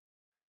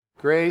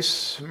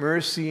Grace,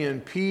 mercy,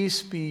 and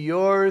peace be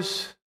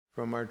yours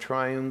from our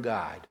triune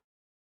God,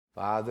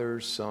 Father,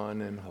 Son,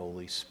 and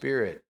Holy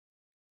Spirit.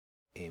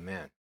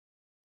 Amen.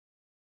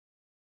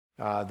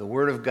 The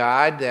Word of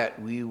God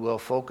that we will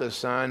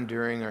focus on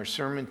during our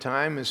sermon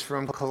time is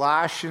from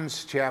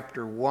Colossians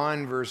chapter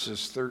 1,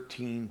 verses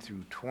 13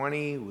 through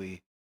 20.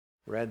 We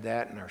read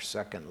that in our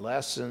second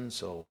lesson,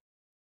 so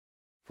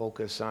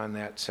focus on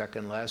that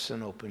second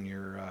lesson. Open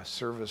your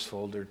service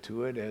folder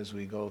to it as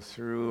we go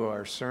through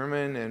our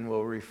sermon, and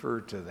we'll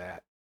refer to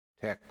that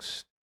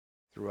text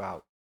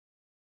throughout.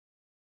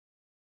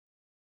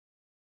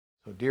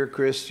 So, dear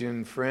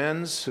Christian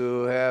friends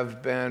who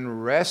have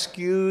been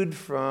rescued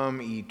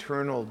from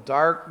eternal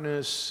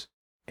darkness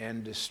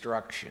and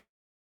destruction,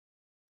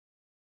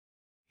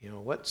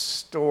 what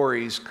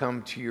stories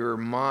come to your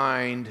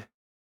mind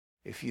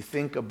if you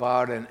think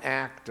about an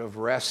act of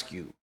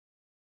rescue?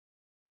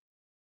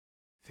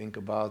 Think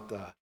about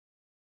the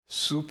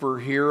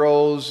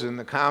superheroes in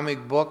the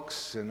comic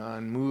books and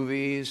on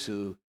movies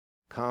who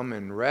come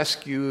and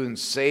rescue and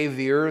save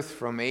the earth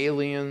from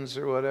aliens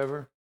or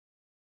whatever.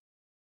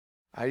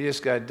 I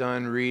just got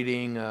done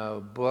reading a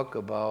book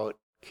about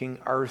King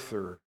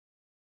Arthur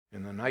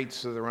and the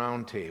Knights of the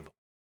Round Table.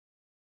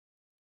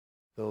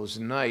 Those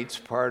knights,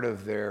 part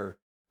of their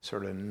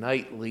sort of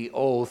knightly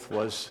oath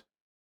was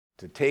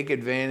to take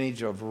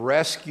advantage of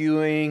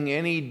rescuing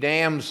any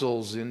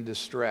damsels in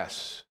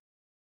distress.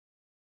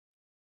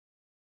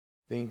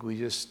 I think we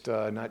just,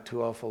 not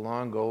too awful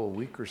long ago, a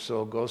week or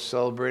so ago,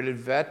 celebrated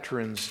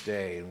Veterans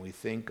Day, and we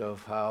think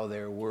of how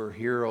there were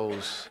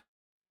heroes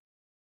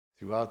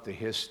throughout the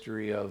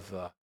history of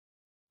the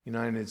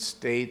United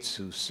States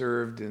who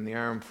served in the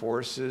armed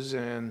forces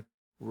and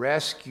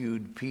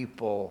rescued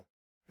people,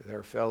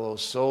 their fellow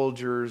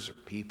soldiers, or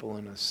people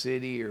in a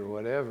city or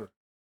whatever.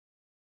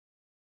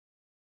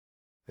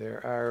 There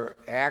are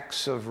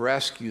acts of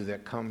rescue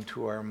that come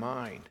to our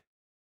mind.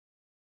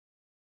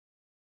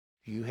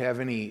 Do you have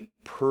any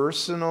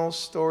personal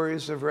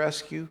stories of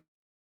rescue?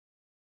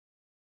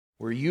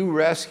 Were you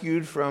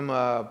rescued from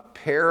a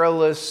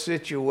perilous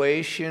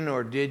situation,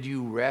 or did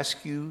you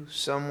rescue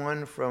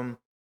someone from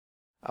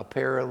a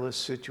perilous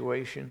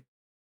situation?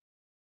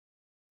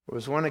 There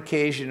was one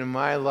occasion in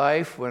my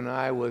life when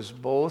I was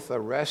both a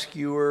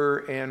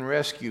rescuer and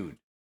rescued.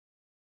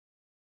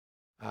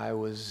 I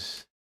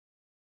was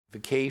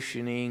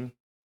vacationing,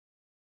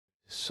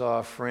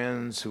 saw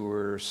friends who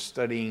were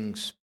studying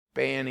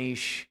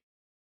Spanish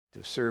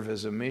to serve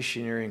as a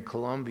missionary in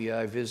Colombia.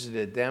 I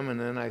visited them, and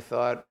then I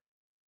thought,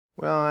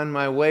 well, on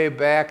my way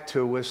back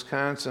to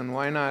Wisconsin,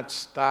 why not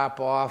stop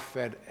off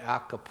at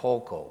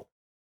Acapulco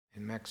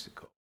in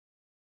Mexico?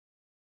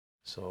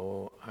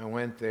 So I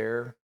went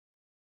there,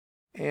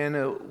 and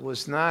it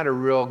was not a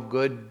real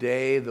good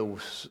day. The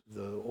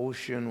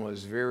ocean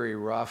was very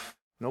rough.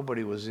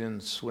 Nobody was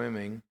in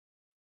swimming,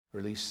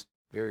 or at least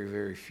very,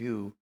 very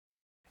few.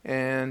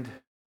 And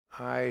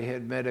I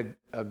had met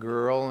a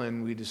girl,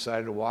 and we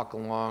decided to walk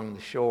along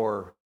the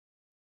shore.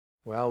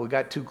 Well, we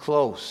got too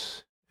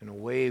close, and a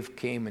wave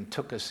came and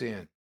took us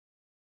in.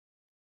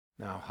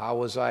 Now, how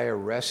was I a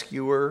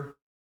rescuer?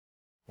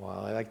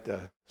 Well, I like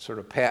to sort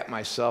of pat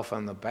myself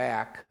on the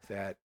back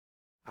that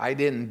I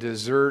didn't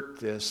desert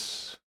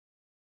this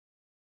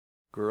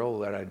girl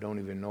that I don't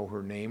even know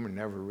her name or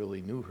never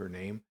really knew her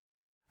name.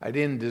 I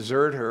didn't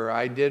desert her.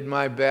 I did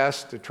my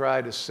best to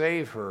try to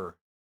save her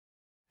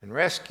and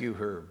rescue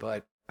her,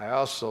 but I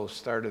also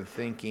started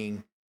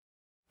thinking,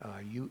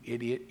 you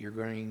idiot, you're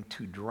going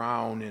to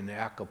drown in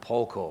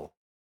Acapulco.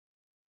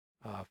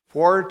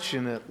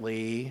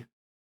 Fortunately,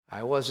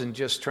 I wasn't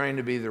just trying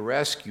to be the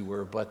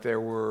rescuer, but there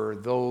were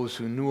those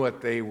who knew what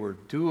they were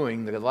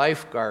doing, the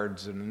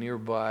lifeguards in a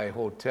nearby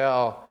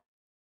hotel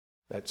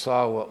that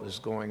saw what was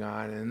going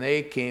on, and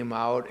they came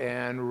out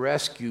and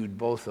rescued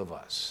both of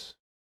us.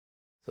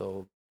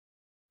 So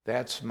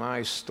that's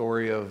my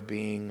story of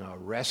being a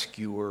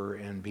rescuer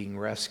and being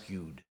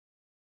rescued.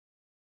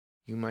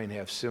 You might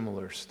have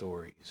similar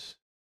stories.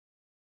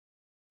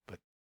 But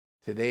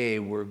today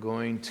we're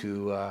going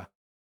to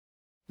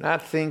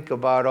not think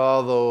about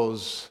all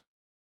those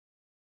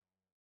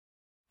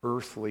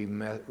earthly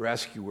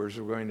rescuers.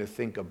 We're going to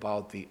think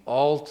about the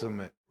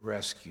ultimate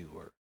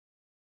rescuer.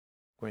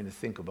 We're going to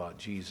think about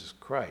Jesus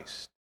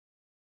Christ.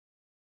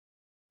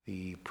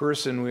 The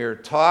person we are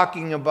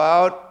talking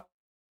about,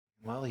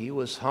 well, he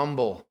was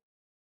humble,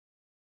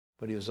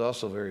 but he was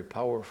also very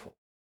powerful.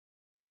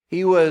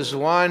 He was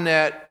one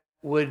that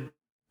would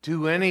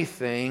do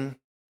anything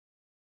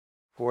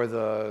for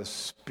the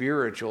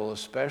spiritual,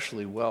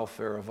 especially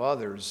welfare of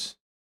others.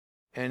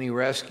 And he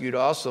rescued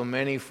also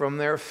many from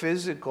their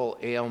physical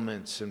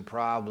ailments and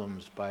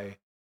problems by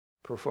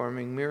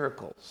performing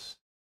miracles.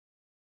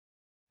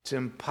 It's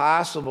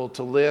impossible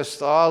to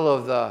list all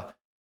of the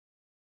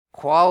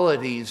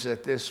qualities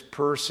that this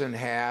person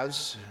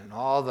has and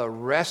all the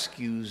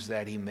rescues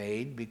that he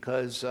made,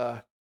 because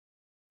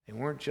they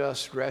weren't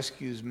just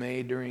rescues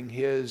made during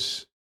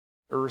his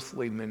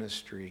earthly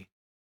ministry.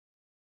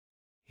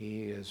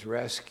 He has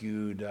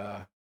rescued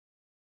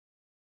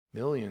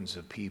millions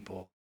of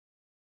people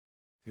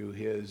through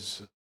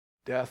his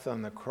death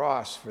on the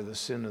cross for the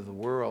sin of the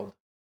world.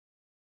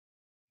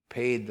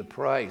 Paid the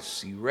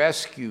price. He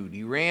rescued,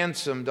 he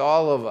ransomed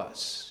all of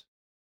us.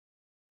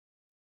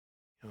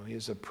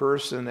 He's a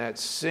person that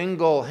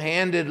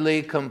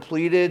single-handedly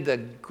completed the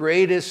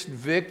greatest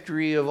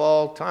victory of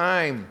all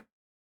time.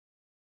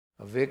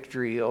 A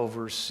victory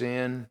over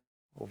sin,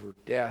 over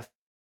death,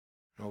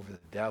 and over the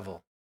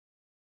devil.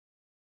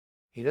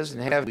 He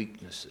doesn't have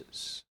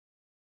weaknesses.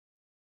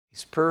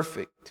 He's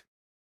perfect.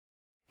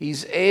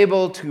 He's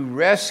able to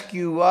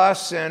rescue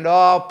us and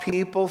all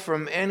people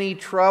from any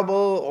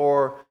trouble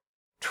or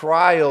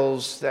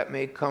trials that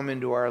may come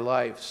into our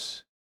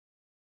lives.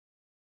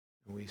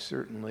 We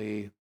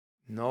certainly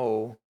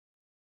know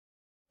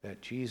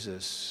that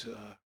Jesus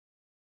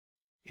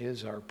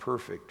is our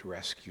perfect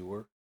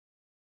rescuer.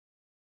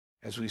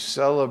 As we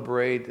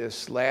celebrate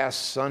this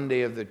last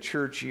Sunday of the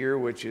church year,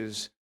 which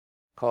is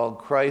called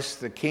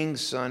Christ the King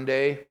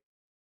Sunday,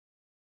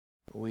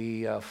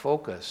 we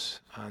focus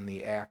on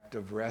the act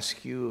of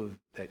rescue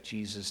that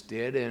Jesus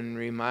did and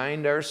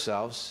remind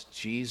ourselves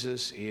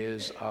Jesus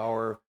is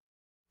our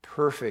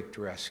perfect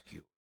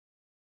rescue.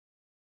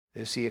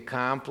 This he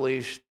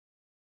accomplished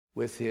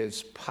with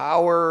his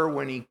power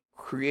when he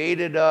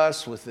created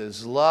us, with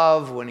his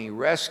love when he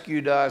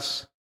rescued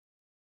us,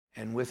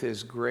 and with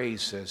his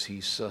grace as he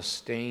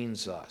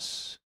sustains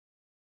us.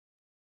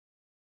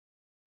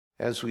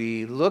 As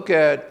we look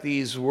at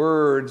these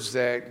words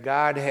that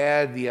God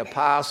had the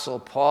Apostle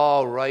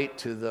Paul write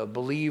to the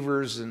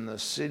believers in the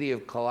city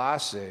of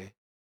Colossae,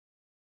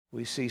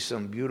 we see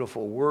some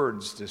beautiful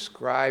words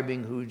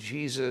describing who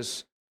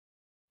Jesus,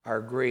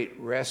 our great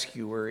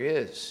rescuer,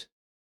 is.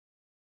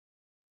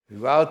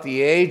 Throughout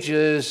the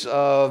ages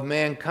of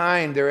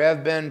mankind, there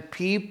have been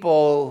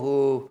people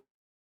who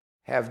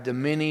have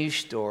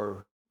diminished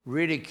or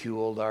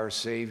ridiculed our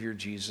Savior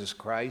Jesus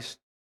Christ.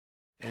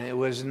 And it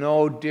was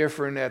no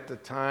different at the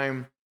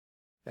time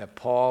that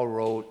Paul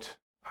wrote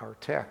our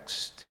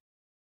text.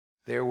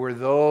 There were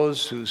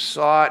those who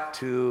sought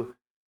to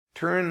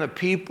turn the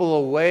people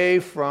away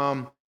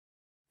from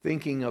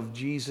thinking of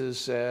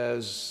Jesus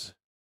as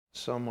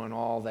someone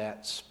all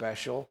that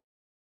special.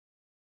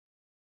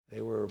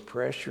 They were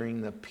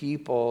pressuring the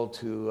people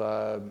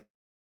to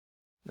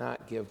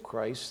not give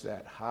Christ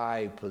that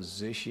high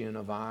position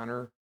of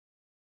honor.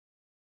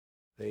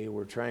 They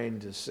were trying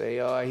to say,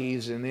 oh,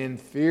 he's an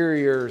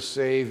inferior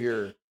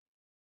Savior.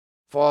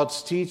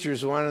 False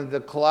teachers wanted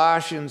the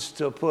Colossians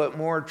to put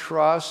more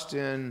trust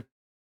in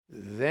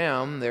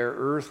them, their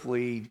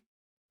earthly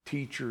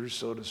teachers,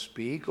 so to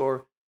speak,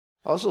 or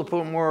also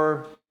put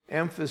more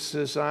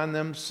emphasis on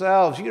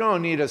themselves. You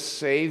don't need a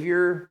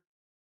Savior.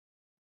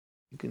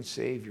 You can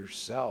save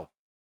yourself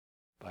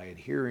by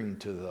adhering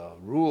to the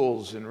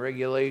rules and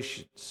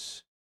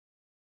regulations.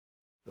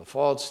 The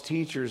false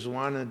teachers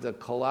wanted the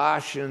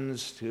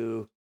Colossians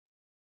to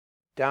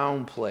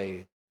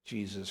downplay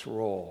Jesus'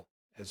 role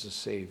as a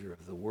Savior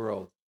of the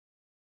world.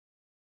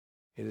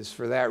 It is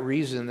for that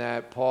reason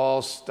that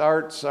Paul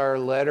starts our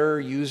letter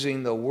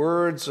using the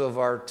words of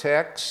our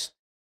text,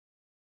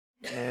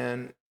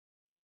 and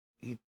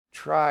he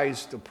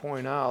tries to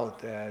point out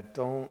that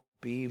don't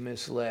be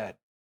misled.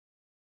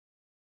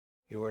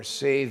 Your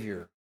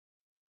Savior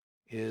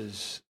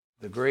is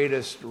the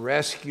greatest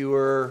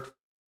rescuer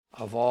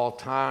of all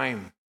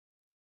time.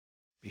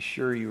 Be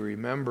sure you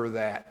remember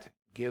that.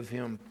 Give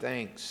him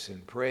thanks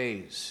and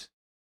praise.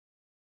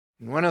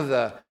 And one of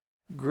the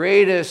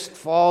greatest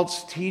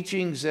false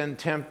teachings and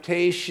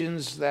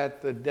temptations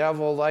that the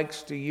devil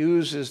likes to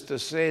use is to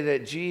say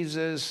that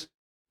Jesus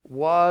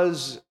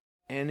was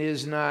and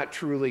is not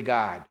truly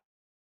God.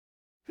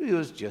 He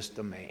was just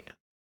a man.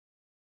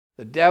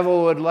 The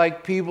devil would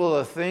like people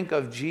to think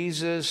of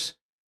Jesus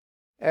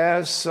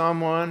as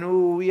someone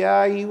who,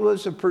 he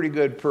was a pretty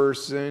good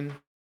person.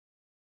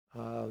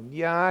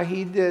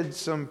 He did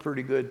some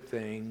pretty good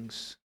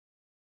things.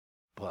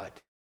 But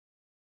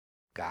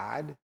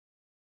God?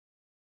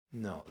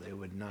 No, they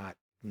would not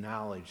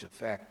acknowledge the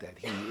fact that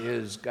he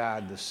is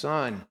God the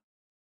Son.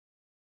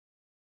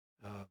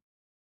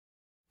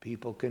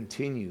 People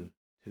continue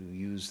to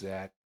use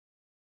that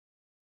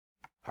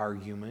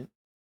argument,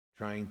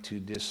 trying to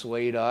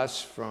dissuade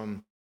us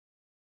from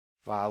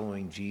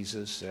following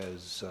Jesus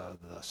as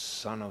the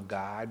Son of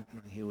God.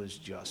 He was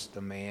just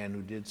a man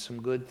who did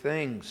some good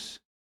things.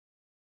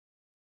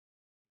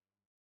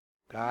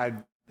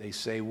 God, they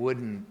say,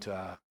 wouldn't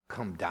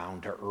come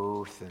down to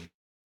earth and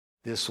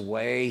this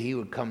way. He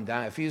would come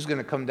down. If he was going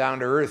to come down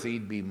to earth,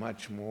 he'd be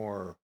much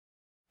more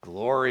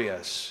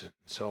glorious and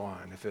so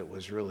on if it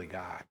was really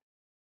God.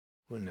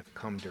 Wouldn't have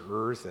come to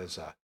earth as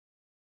a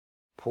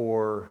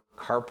poor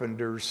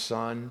carpenter's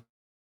son.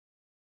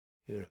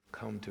 He would have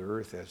come to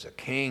earth as a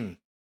king.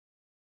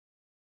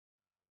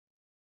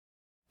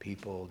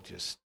 People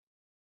just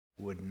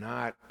would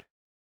not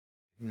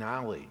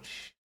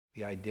acknowledge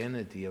the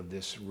identity of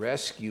this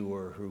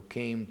rescuer who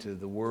came to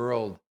the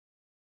world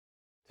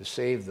to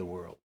save the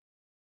world.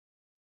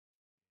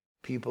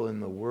 People in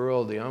the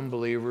world, the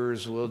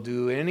unbelievers, will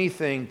do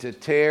anything to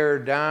tear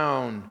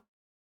down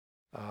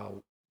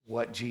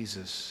what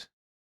Jesus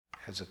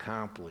has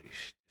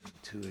accomplished, and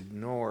to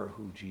ignore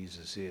who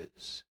Jesus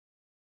is.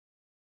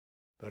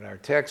 But our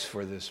text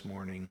for this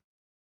morning,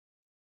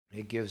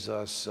 it gives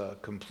us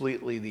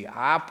completely the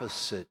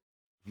opposite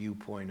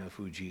viewpoint of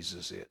who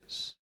Jesus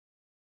is.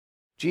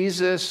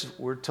 Jesus,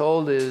 we're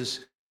told,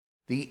 is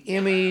the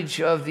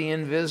image of the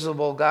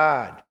invisible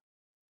God.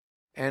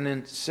 And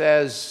it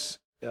says,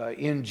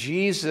 in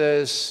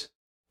Jesus,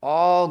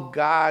 all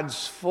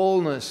God's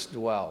fullness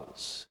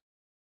dwells.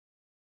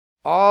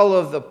 All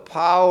of the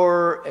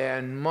power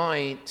and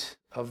might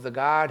of the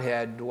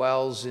Godhead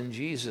dwells in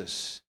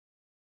Jesus.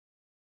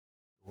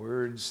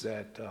 Words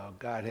that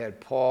God had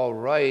Paul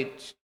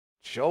write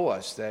show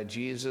us that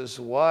Jesus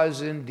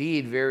was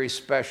indeed very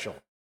special.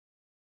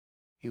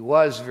 He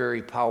was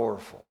very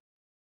powerful.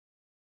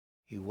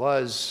 He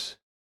was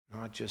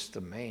not just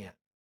a man,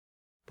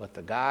 but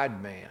the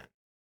God-man,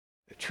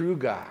 the true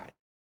God.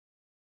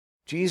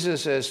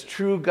 Jesus, as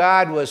true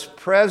God, was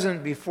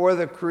present before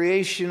the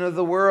creation of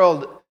the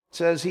world. It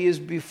says he is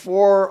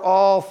before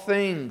all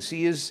things.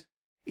 He is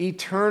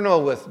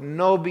eternal with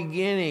no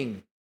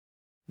beginning,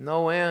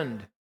 no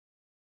end.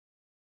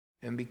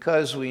 And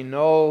because we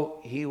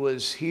know he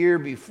was here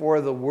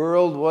before the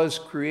world was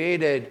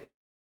created,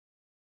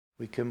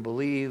 we can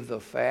believe the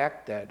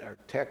fact that our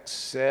text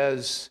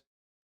says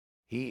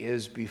he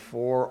is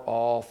before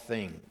all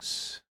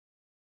things.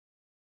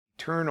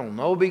 Eternal,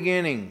 no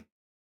beginning,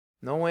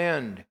 no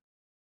end.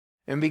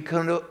 And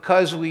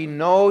because we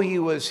know he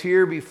was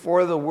here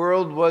before the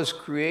world was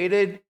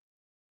created,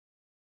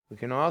 we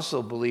can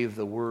also believe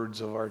the words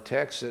of our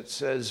text that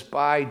says,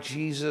 by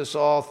Jesus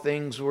all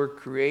things were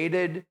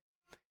created,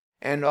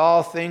 and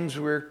all things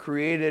were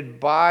created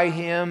by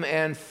him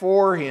and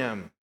for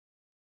him.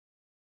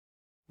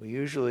 We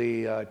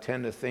usually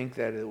tend to think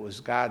that it was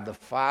God the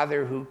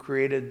Father who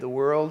created the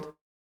world.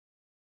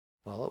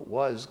 Well, it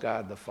was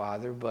God the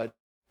Father, but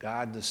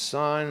God the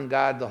Son,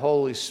 God the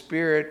Holy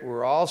Spirit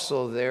were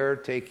also there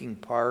taking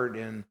part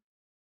in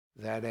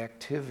that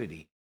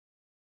activity.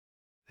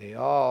 They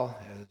all,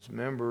 as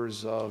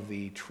members of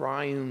the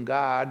triune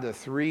God, the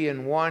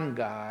three-in-one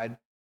God,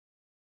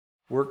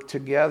 worked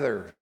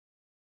together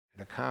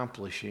in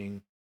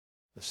accomplishing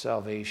the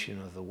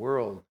salvation of the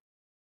world.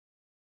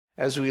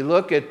 As we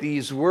look at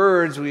these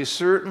words, we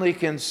certainly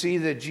can see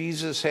that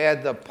Jesus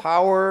had the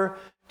power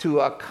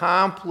to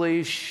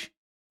accomplish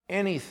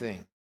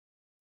anything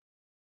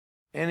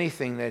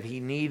that he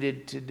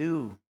needed to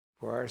do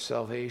for our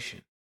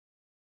salvation.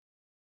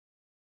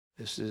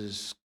 This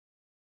is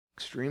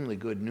extremely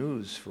good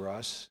news for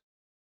us.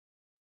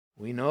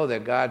 We know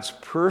that God's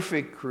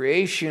perfect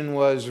creation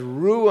was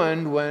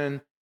ruined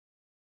when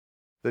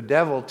the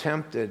devil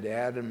tempted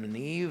Adam and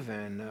Eve,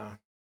 and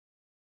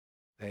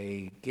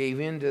they gave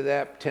in to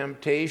that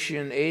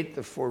temptation, ate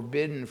the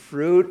forbidden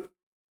fruit,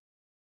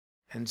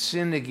 and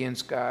sinned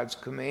against God's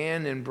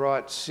command and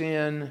brought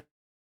sin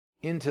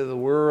into the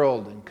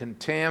world and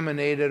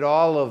contaminated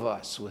all of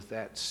us with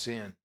that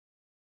sin.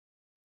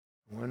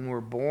 When we're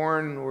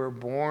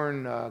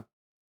born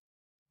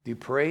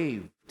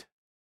depraved,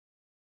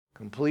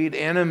 complete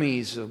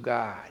enemies of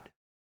God.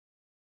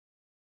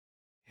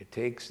 It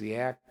takes the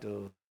act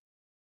of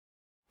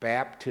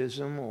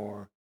baptism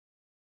or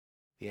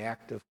the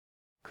act of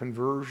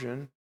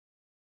conversion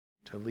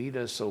to lead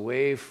us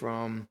away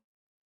from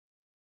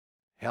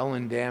hell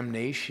and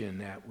damnation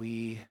that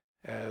we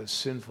as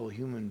sinful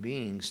human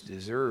beings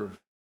deserve.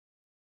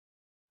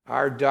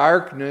 Our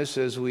darkness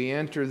as we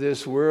enter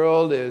this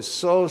world is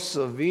so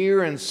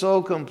severe and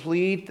so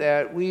complete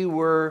that we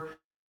were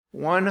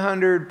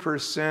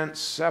 100%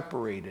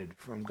 separated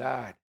from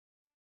God.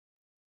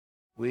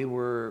 We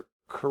were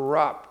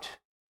corrupt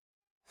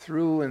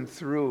through and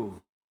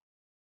through.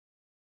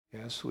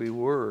 Yes, we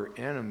were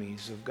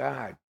enemies of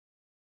God.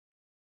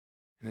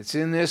 And it's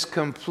in this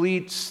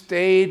complete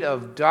state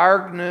of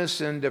darkness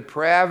and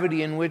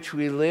depravity in which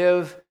we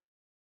live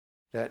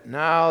that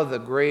now the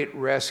great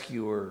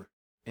rescuer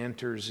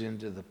enters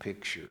into the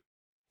picture.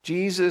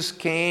 Jesus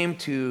came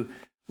to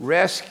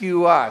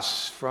rescue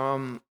us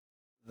from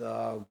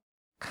the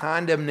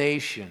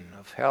condemnation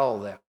of hell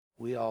that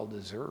we all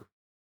deserve.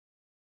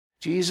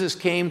 Jesus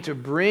came to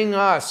bring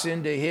us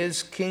into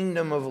his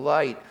kingdom of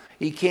light.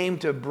 He came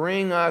to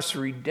bring us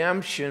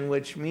redemption,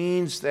 which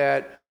means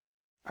that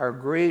our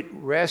great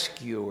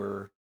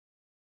rescuer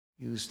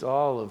used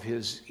all of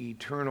his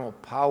eternal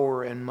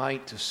power and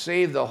might to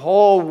save the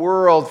whole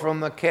world from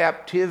the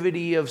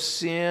captivity of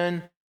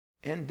sin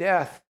and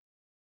death.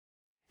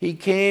 He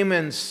came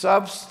and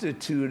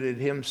substituted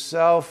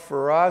himself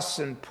for us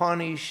and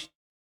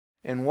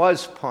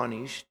was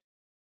punished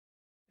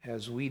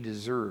as we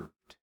deserved.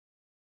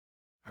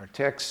 Our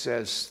text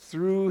says,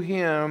 through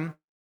him,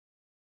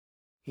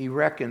 he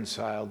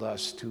reconciled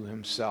us to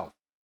himself.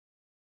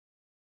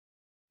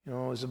 You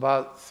know, it was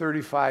about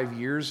 35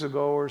 years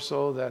ago or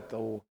so that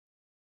the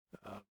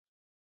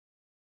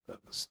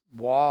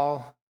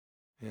wall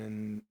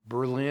in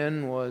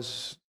Berlin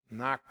was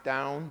knocked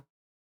down,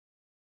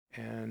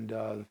 and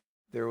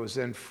there was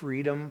then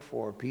freedom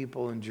for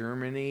people in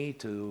Germany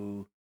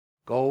to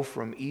go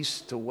from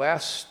east to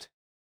west.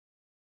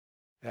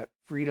 That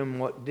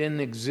freedom didn't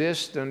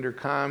exist under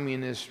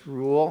communist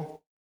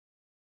rule.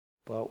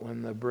 But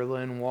when the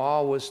Berlin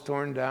Wall was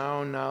torn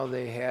down, now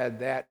they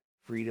had that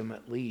freedom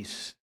at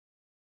least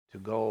to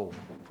go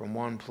from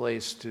one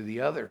place to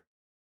the other.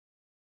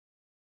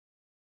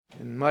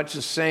 In much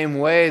the same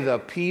way, the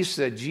peace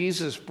that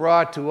Jesus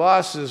brought to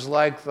us is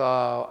like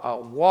a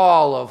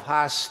wall of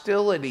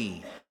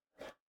hostility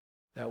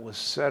that was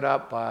set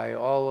up by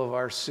all of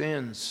our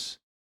sins.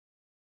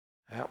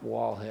 That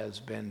wall has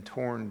been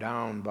torn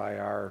down by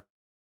our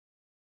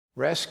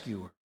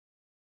rescuer,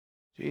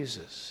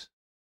 Jesus.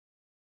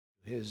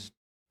 His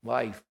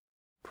life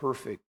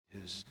perfect,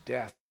 his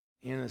death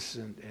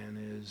innocent, and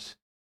his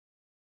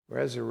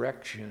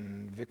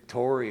resurrection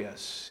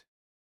victorious.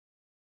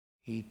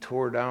 He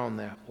tore down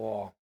that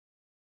wall.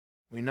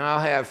 We now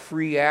have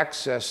free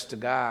access to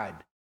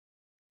God.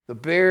 The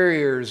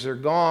barriers are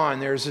gone.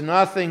 There's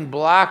nothing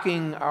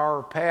blocking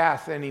our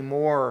path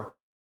anymore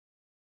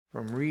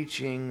from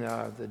reaching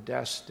the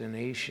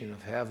destination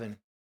of heaven.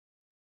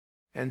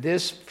 And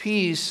this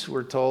peace,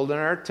 we're told in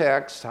our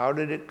text, how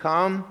did it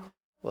come?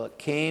 Well, it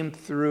came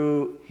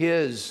through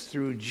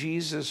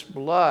Jesus'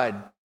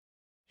 blood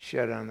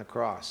shed on the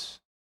cross.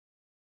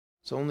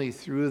 It's only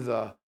through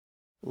the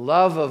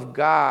love of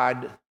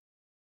God,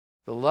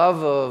 the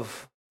love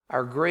of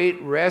our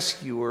great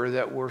rescuer,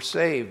 that we're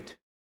saved.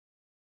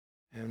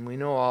 And we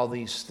know all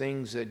these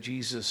things that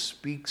Jesus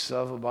speaks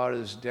of about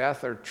his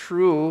death are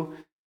true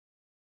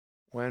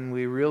when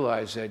we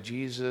realize that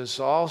Jesus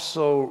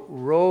also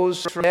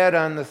rose from the dead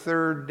on the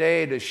third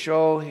day to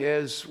show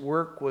his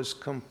work was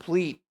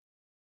complete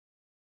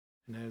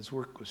and that his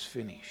work was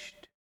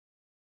finished.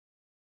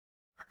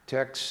 Our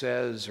text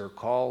says or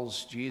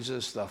calls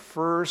Jesus the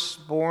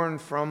firstborn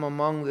from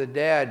among the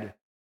dead.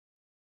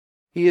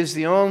 He is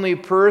the only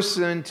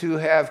person to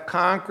have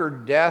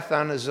conquered death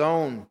on his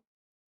own.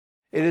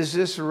 It is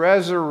this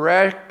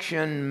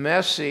resurrection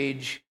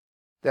message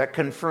that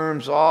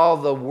confirms all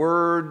the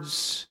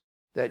words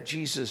that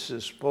Jesus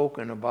has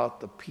spoken about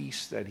the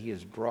peace that he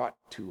has brought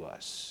to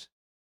us.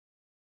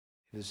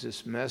 It is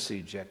this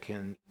message that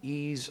can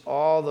ease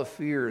all the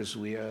fears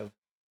we have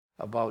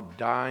about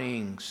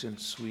dying,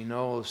 since we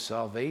know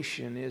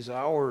salvation is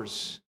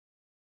ours,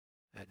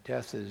 that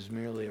death is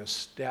merely a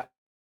step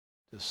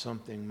to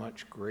something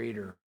much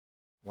greater,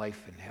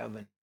 life in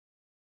heaven.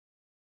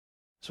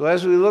 So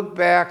as we look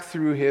back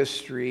through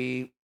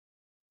history,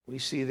 we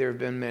see there have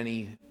been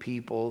many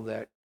people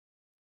that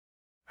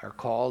are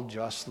called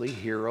justly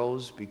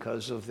heroes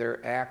because of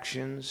their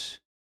actions.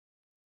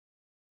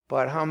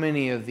 But how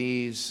many of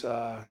these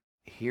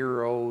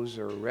heroes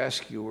or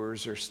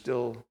rescuers are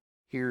still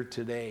here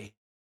today?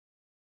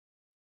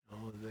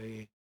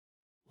 They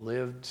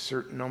lived a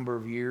certain number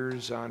of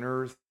years on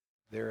earth.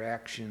 Their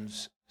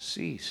actions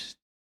ceased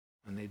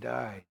when they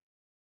died.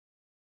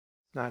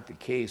 It's not the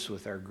case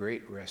with our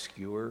great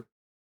rescuer.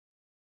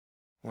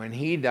 When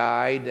he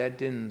died, that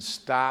didn't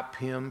stop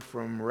him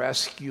from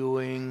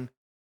rescuing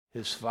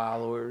his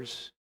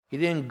followers. He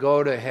didn't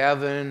go to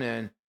heaven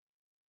and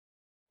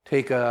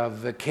take a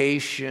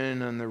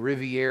vacation on the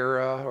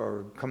Riviera,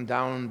 or come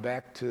down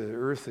back to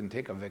earth and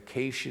take a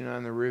vacation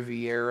on the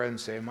Riviera and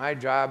say, my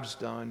job's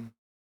done.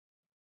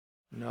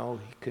 No,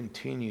 he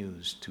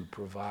continues to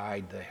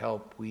provide the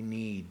help we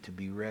need to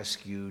be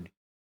rescued.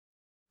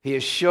 He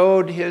has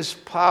showed his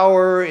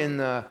power in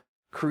the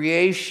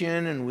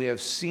creation, and we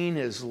have seen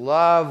his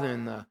love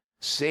in the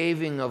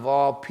saving of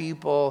all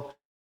people.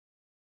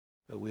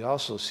 But we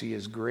also see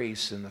his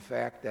grace in the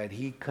fact that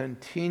he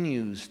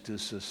continues to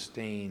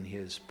sustain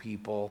his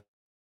people,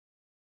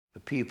 the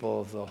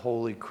people of the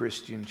Holy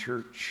Christian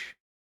Church.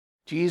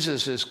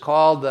 Jesus is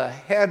called the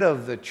head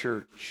of the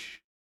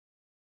church.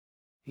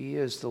 He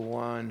is the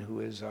one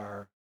who is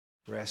our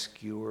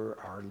rescuer,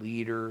 our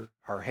leader,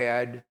 our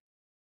head.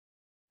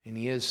 And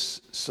he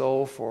is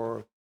so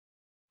for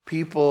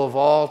people of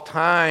all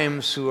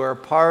times who are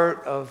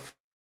part of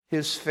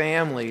his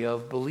family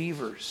of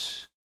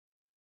believers.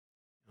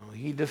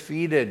 He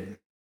defeated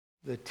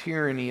the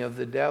tyranny of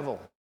the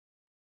devil.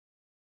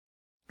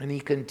 And he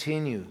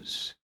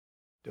continues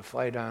to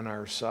fight on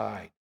our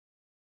side,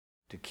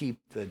 to keep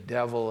the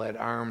devil at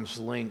arm's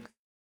length.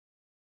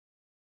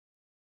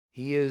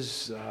 He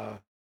is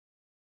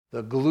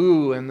the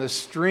glue and the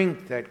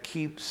strength that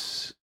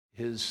keeps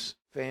his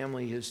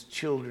family, his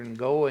children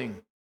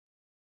going.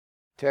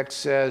 Text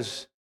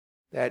says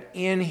that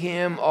in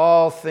him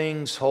all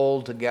things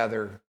hold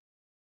together.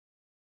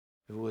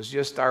 If it was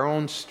just our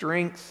own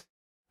strength,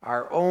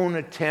 our own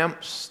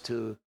attempts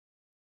to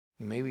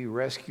maybe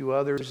rescue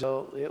others,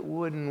 it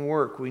wouldn't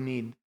work. We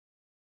need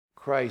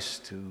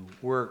Christ to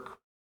work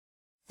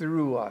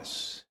through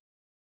us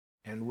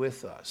and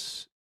with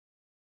us.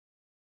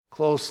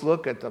 Close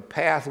look at the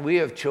path we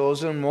have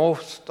chosen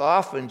most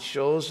often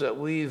shows that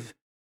we've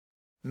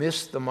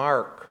missed the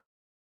mark.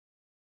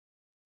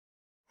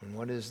 And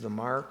what is the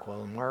mark? Well,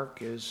 the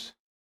mark is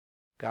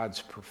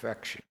God's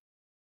perfection.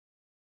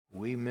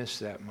 We miss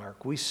that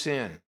mark. We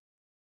sin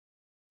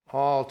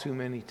all too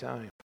many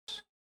times.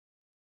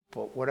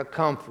 But what a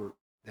comfort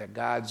that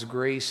God's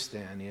grace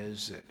then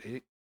is that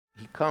He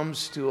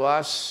comes to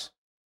us.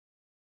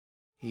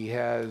 He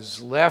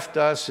has left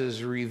us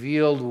His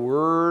revealed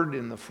word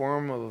in the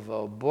form of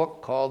a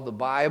book called the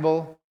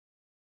Bible.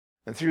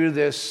 And through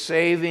this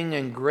saving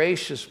and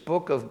gracious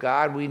book of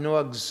God, we know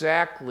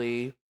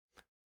exactly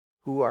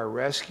who our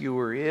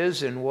rescuer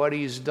is and what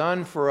He's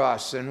done for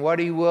us and what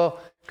He will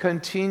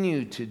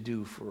continue to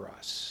do for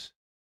us.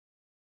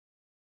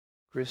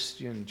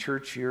 Christian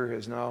church year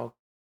has now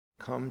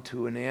come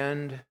to an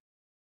end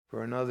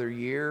for another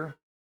year.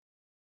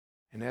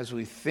 And as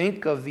we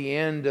think of the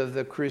end of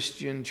the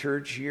Christian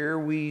church year,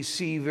 we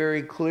see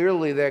very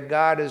clearly that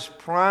God has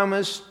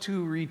promised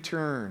to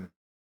return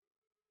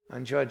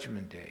on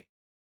Judgment Day.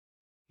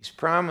 He's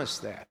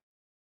promised that.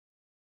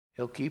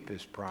 He'll keep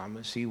His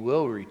promise. He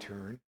will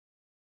return.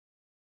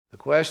 The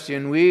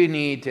question we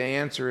need to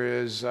answer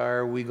is,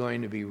 are we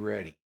going to be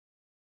ready?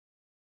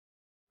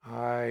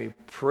 I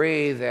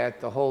pray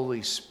that the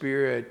Holy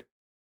Spirit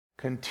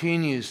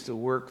continues to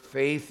work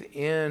faith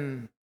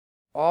in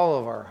all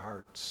of our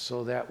hearts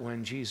so that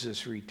when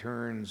Jesus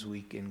returns,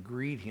 we can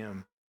greet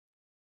Him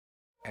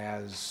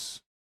as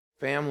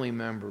family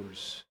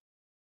members,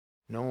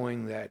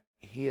 knowing that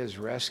He has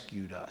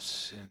rescued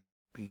us, and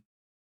be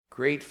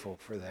grateful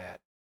for that.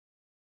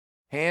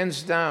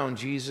 Hands down,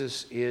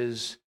 Jesus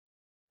is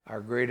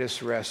our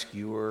greatest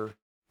rescuer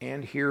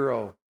and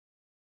hero.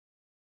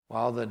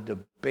 While the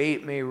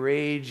debate may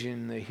rage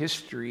in the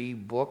history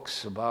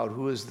books about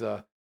who is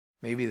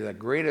maybe the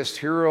greatest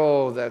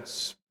hero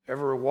that's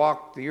ever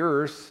walked the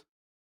earth,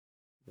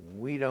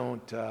 we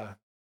don't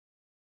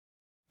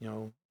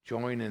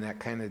join in that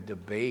kind of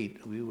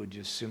debate. We would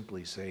just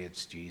simply say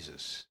it's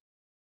Jesus.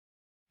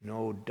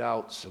 No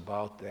doubts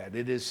about that.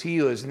 It is He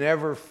who has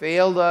never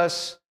failed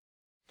us,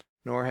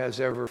 nor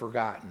has ever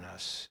forgotten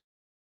us.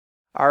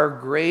 Our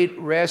great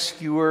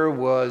rescuer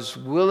was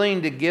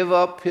willing to give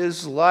up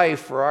His life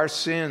for our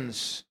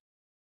sins,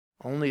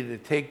 only to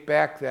take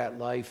back that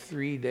life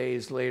 3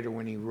 days later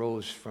when He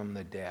rose from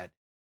the dead.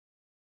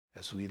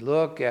 As we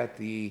look at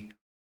the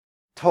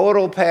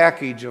total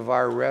package of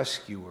our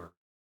rescuer,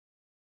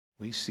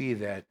 we see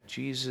that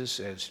Jesus,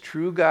 as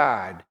true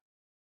God,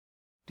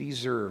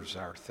 deserves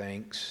our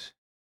thanks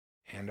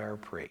and our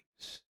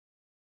praise.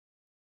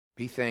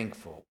 Be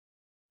thankful.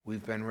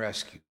 We've been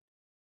rescued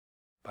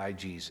by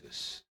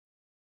Jesus.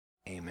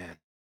 Amen.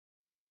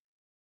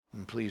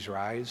 And please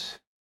rise.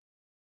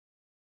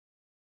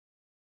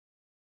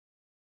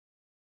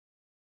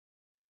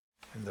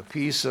 And the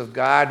peace of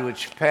God,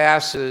 which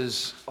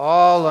passes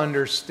all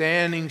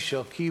understanding,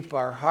 shall keep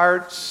our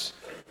hearts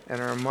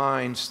and our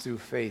minds through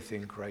faith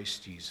in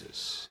Christ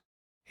Jesus.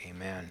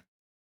 Amen.